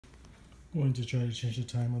Going to try to change the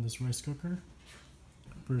time on this rice cooker.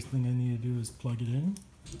 First thing I need to do is plug it in.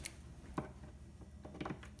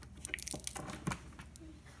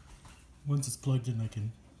 Once it's plugged in, I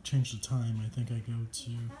can change the time. I think I go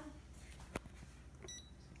to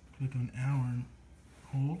click on hour and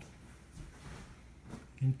hold.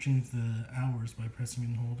 You can change the hours by pressing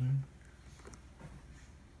and holding.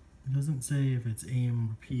 It doesn't say if it's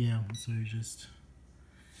AM or PM, so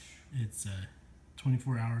it's a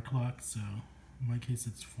 24-hour clock, so in my case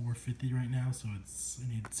it's 4:50 right now, so I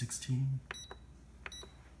need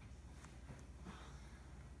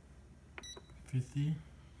 16:50.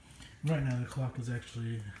 Right now the clock is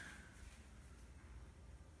actually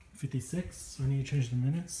 56, so I need to change the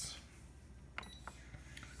minutes.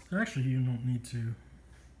 So actually you don't need to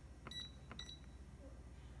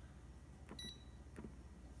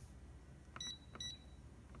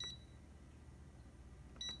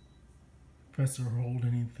press or hold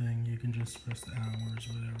anything, you can just press the hours,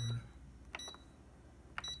 whatever.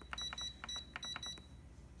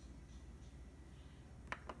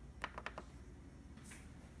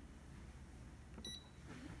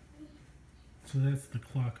 So that's the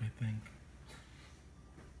clock, I think,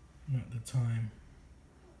 not the time,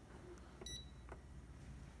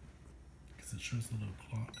 because it shows the little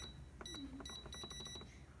clock.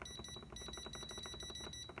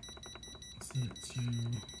 Set it to,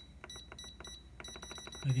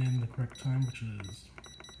 again, the correct time, which is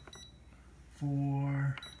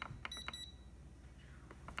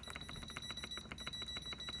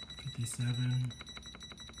 4:57.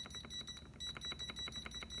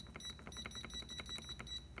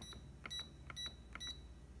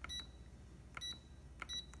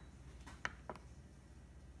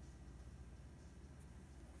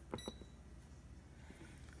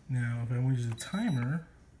 Now, if I want to use a timer,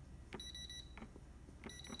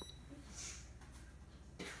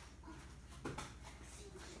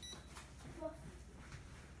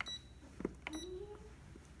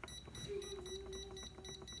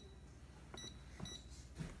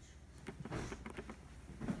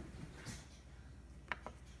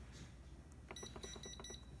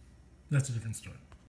 that's a different story.